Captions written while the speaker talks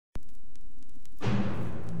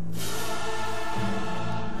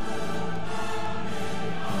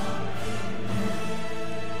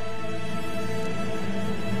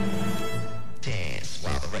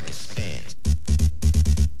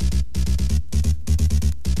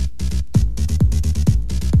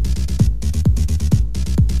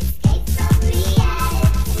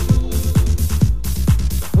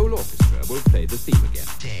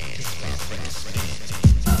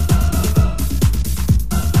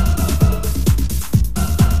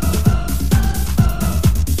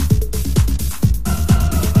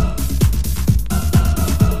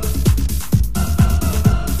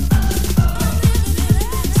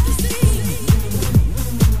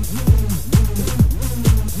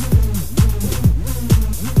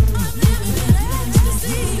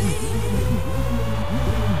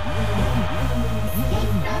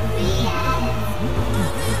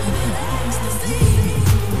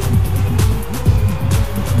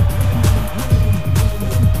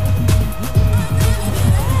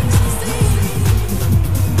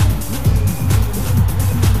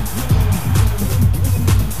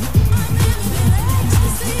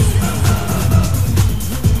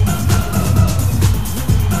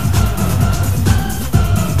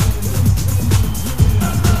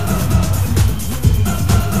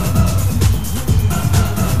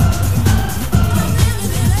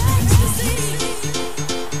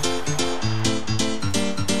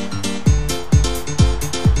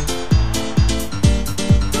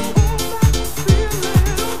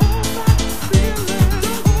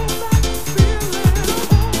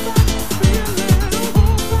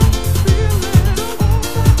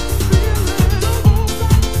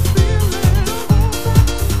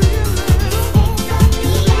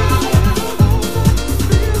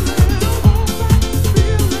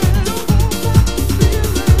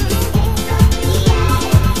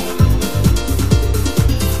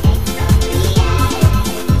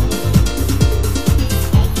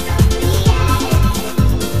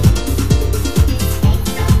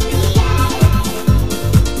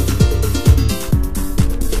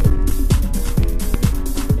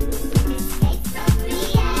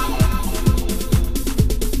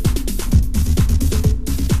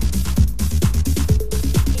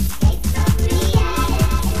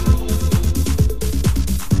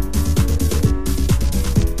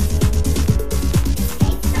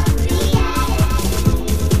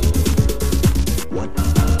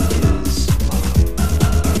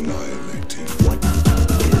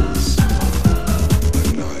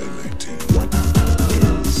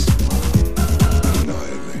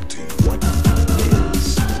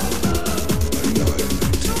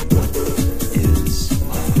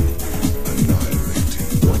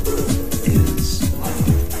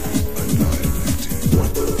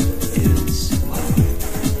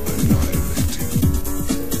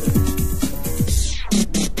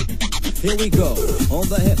Here we go, on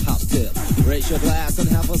the hip-hop tip. Raise your glass and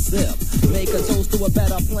have a sip. Make a toast to a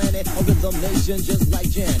better planet, a rhythm nation just like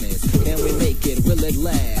Janice. Can we make it? Will it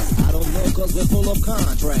last? I don't know, cause we're full of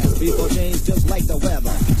contrast. People change just like the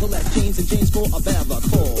weather. So let's change and change for a better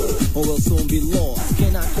cause, or we'll soon be lost.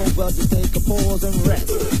 Cannot go but just take a pause and rest.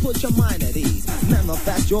 Put your mind at ease.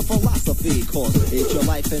 Manifest your philosophy, cause it's your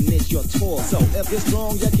life and it's your tour. So if you're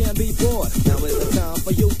strong, you can be bored. Now is the time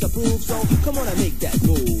for you to prove. So come on and make that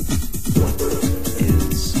move. What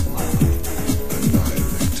is love?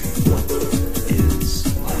 Annihilating. What is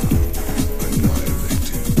love?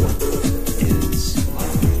 Annihilating. What is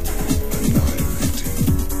love? Annihilating.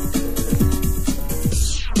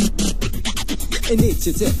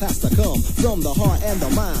 Initiative has to come from the heart and the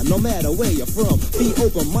mind, no matter where you're from. Be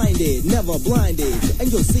open-minded, never blinded,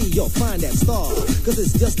 and you'll find that star, cause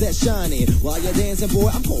it's just that shining. While you're dancing,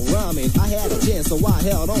 boy, I'm cold rhyming. I had a chance, so I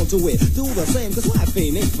held on to it. Do the same, cause life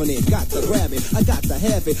ain't infinite. Got to grab it, I got to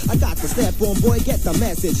have it, I got to step on, boy, get the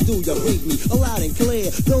message. Do you read me loud and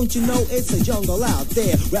clear? Don't you know it's a jungle out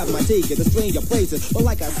there? Rap my ticket to stranger places, but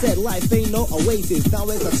like I said, life ain't no oasis.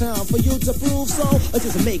 Now is the time for you to prove, so let's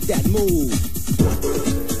just make that move. What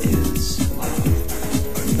is love?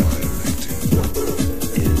 Annihilating. What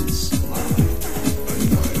is love?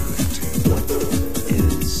 Annihilating. What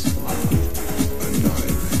is love?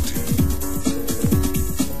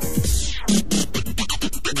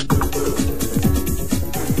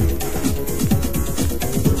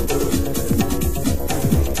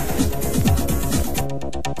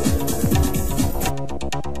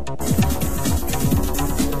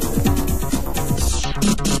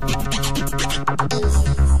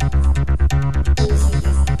 Annihilating.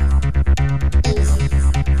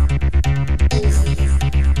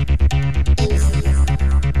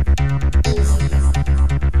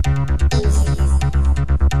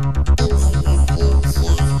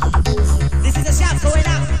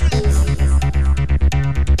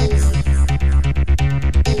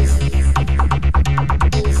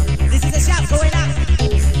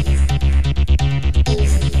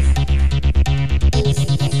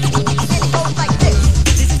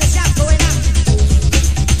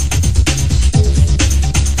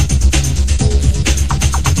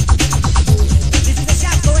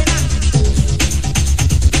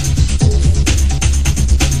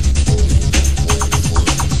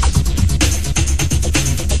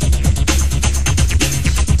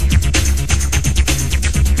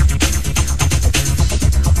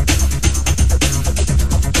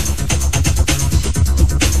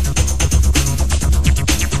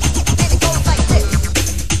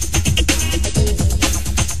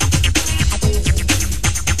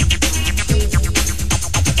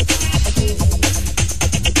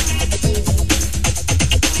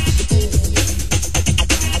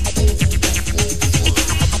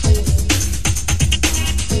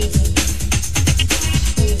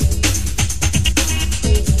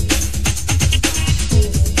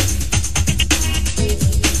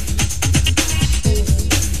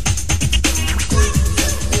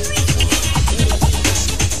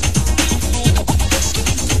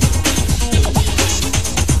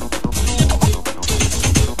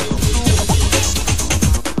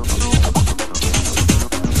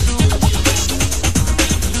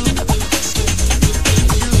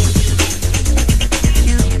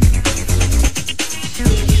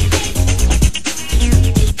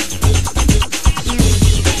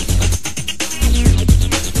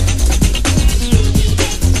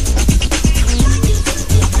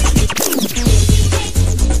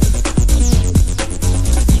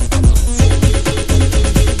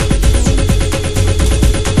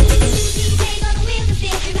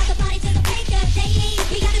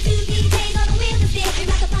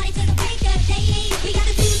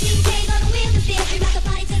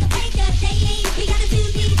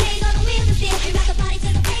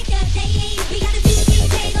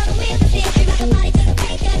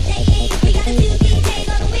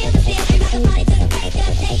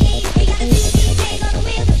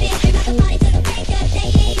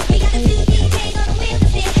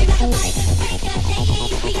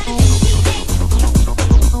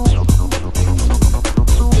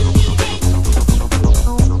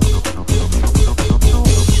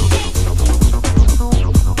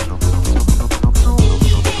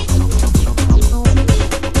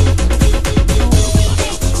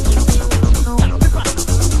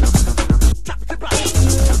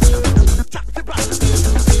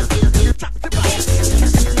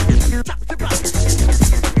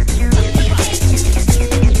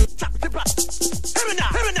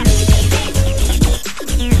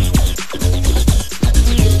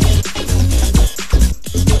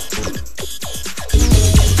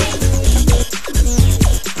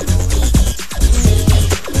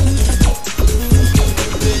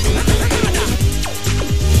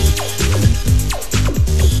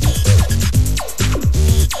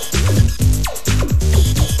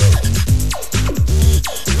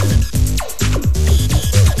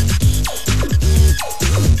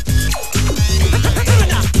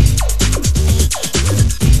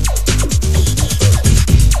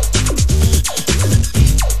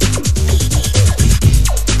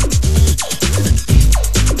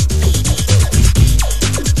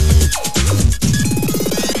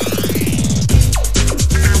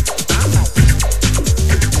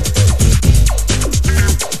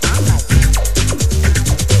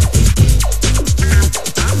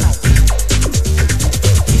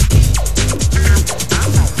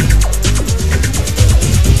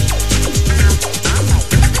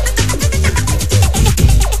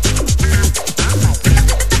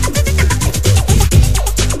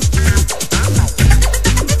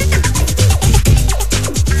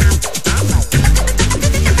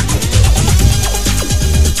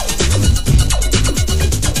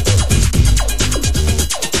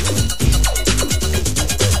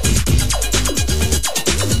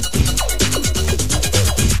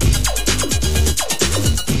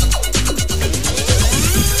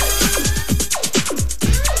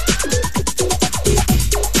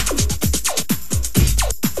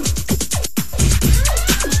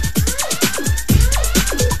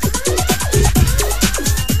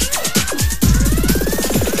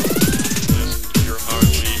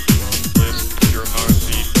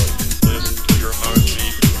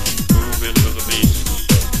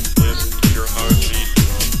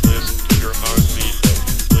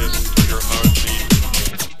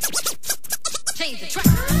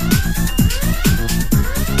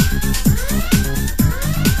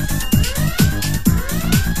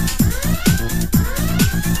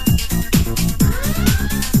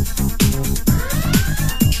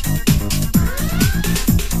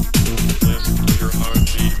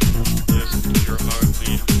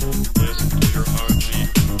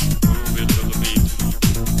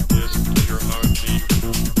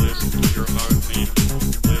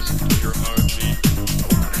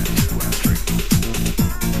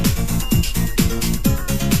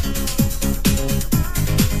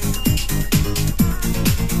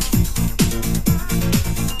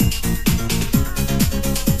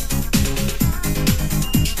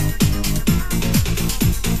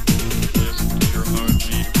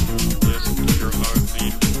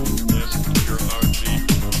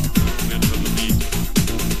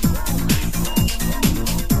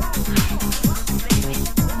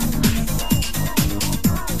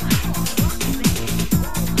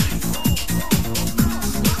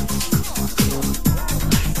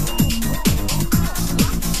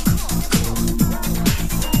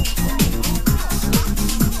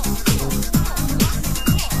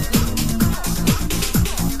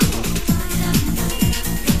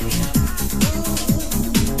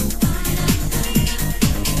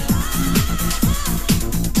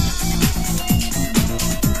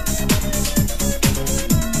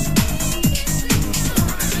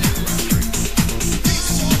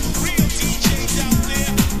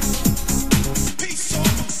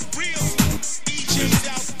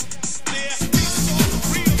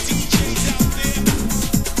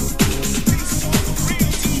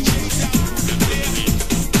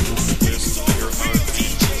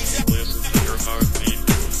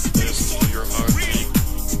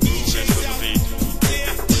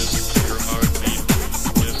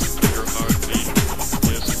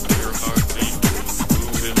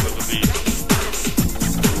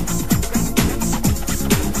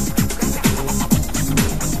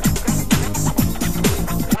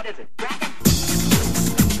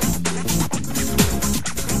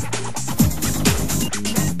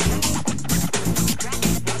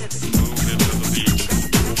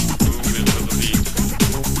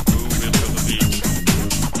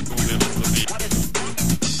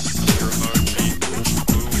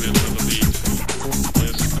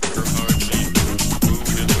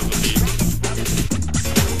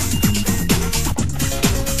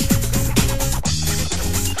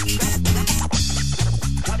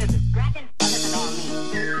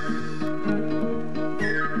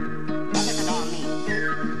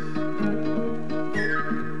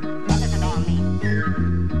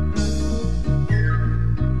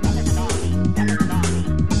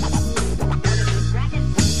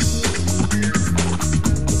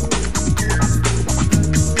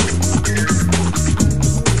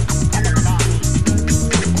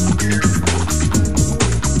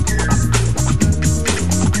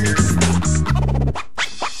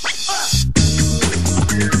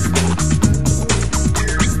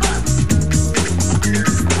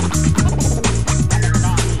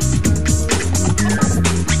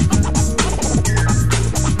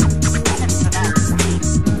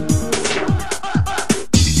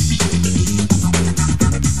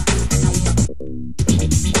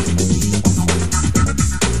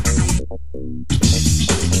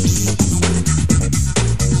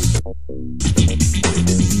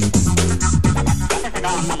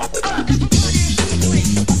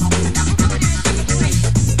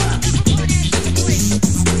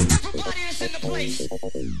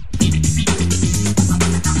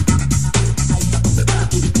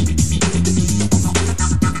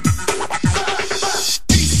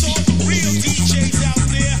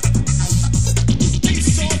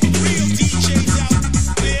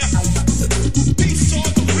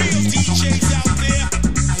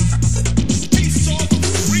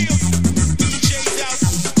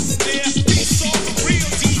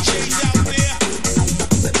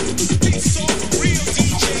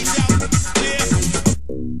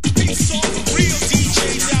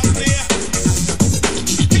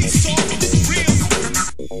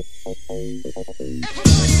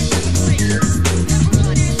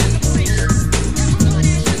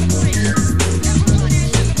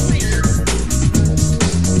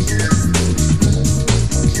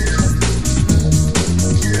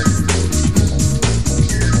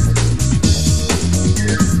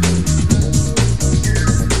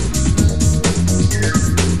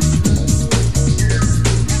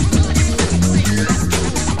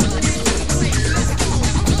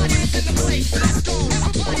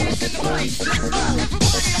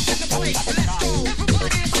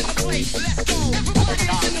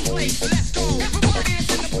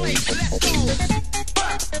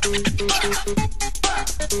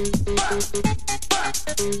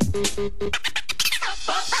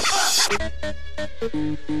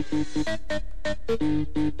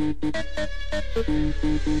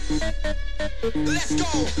 Let's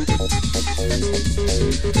go.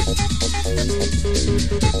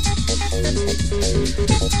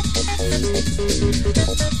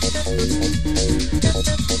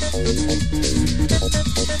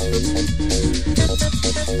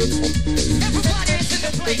 Everybody's in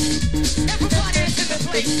the place. Everybody's in the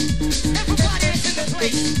place. Everybody's in the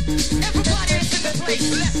place. Everybody's in the place.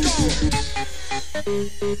 Let's go.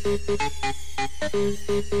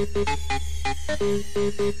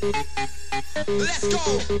 Let's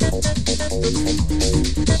go.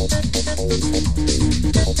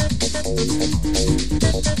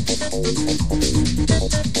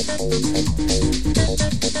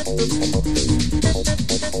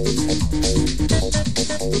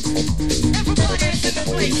 Everybody's in the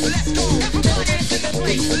place. Let's go. Everybody's in the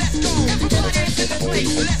place. Let's go. Everybody's in the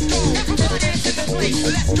place. Let's go. Everybody's in the place.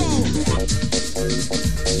 Let's go.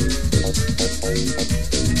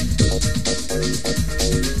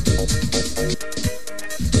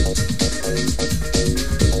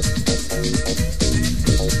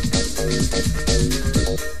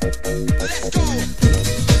 Let's go.